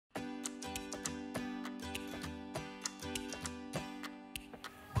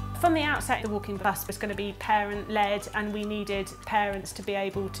From the outset, the walking bus was going to be parent-led, and we needed parents to be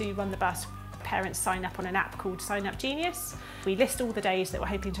able to run the bus. Parents sign up on an app called Sign Up Genius. We list all the days that we're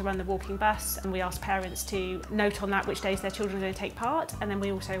hoping to run the walking bus, and we ask parents to note on that which days their children are going to take part, and then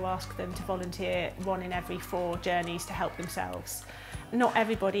we also ask them to volunteer 1 in every 4 journeys to help themselves. Not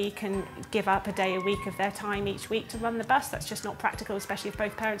everybody can give up a day a week of their time each week to run the bus. That's just not practical, especially if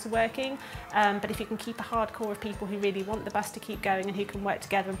both parents are working. But if you can keep a hard core of people who really want the bus to keep going and who can work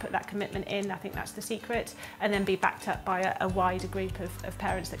together and put that commitment in, I think that's the secret. And then be backed up by a wider group of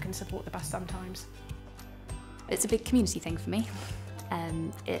parents that can support the bus sometimes. It's a big community thing for me.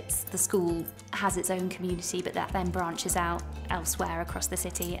 The school has its own community, but that then branches out elsewhere across the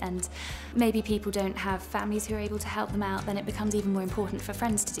city, and maybe people don't have families who are able to help them out, then it becomes even more important for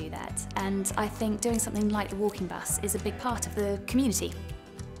friends to do that. And I think doing something like the walking bus is a big part of the community.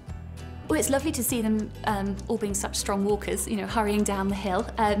 Well, it's lovely to see them all being such strong walkers, you know, hurrying down the hill.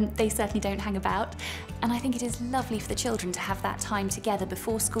 They certainly don't hang about. And I think it is lovely for the children to have that time together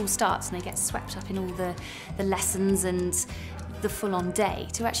before school starts and they get swept up in all the lessons and the full-on day,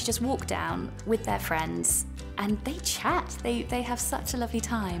 to actually just walk down with their friends and they chat. They have such a lovely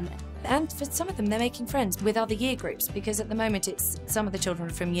time. And for some of them, they're making friends with other year groups, because at the moment it's some of the children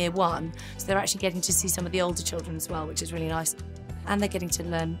are from year 1, so they're actually getting to see some of the older children as well, which is really nice. And they're getting to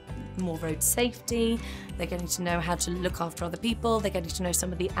learn more road safety, they're getting to know how to look after other people, they're getting to know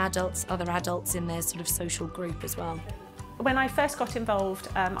some of the adults, other adults in their sort of social group as well. When I first got involved,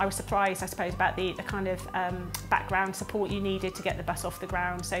 I was surprised, I suppose, about the kind of background support you needed to get the bus off the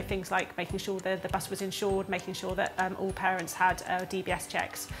ground. So things like making sure the bus was insured, making sure that all parents had DBS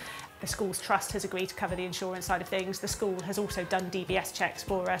checks. The school's trust has agreed to cover the insurance side of things. The school has also done DBS checks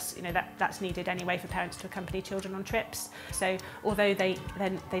for us. You know, that's needed anyway for parents to accompany children on trips. So although they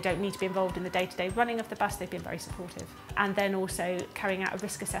don't need to be involved in the day-to-day running of the bus, they've been very supportive. And then also carrying out a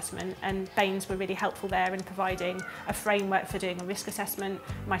risk assessment, and Baines were really helpful there in providing a framework for doing a risk assessment.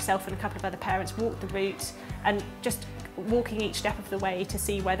 Myself and a couple of other parents walked the route, and just walking each step of the way to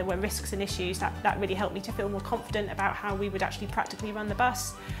see where there were risks and issues, that really helped me to feel more confident about how we would actually practically run the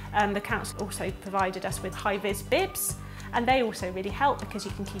bus. The council also provided us with high-vis bibs, and they also really help because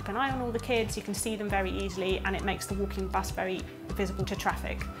you can keep an eye on all the kids, you can see them very easily, and it makes the walking bus very visible to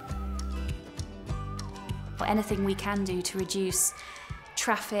traffic. Anything we can do to reduce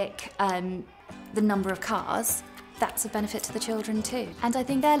traffic, the number of cars, that's a benefit to the children too. And I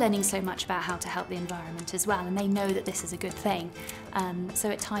think they're learning so much about how to help the environment as well, and they know that this is a good thing. So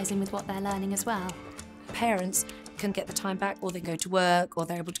it ties in with what they're learning as well. Parents can get the time back, or they go to work, or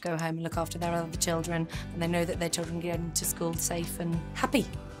they're able to go home and look after their other children, and they know that their children get into school safe and happy.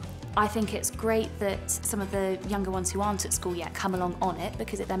 I think it's great that some of the younger ones who aren't at school yet come along on it,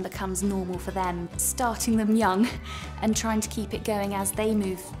 because it then becomes normal for them, starting them young and trying to keep it going as they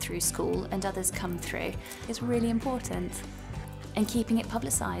move through school and others come through is really important. And keeping it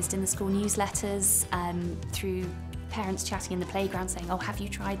publicised in the school newsletters, through parents chatting in the playground saying, oh, have you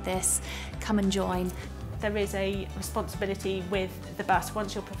tried this? Come and join. There is a responsibility with the bus.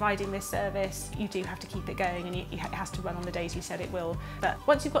 Once you're providing this service, you do have to keep it going, and it has to run on the days you said it will. But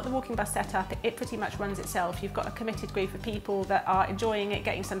once you've got the walking bus set up, it pretty much runs itself. You've got a committed group of people that are enjoying it,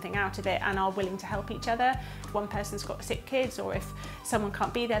 getting something out of it, and are willing to help each other. If one person's got sick kids, or if someone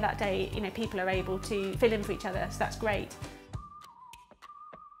can't be there that day, you know, people are able to fill in for each other, so that's great.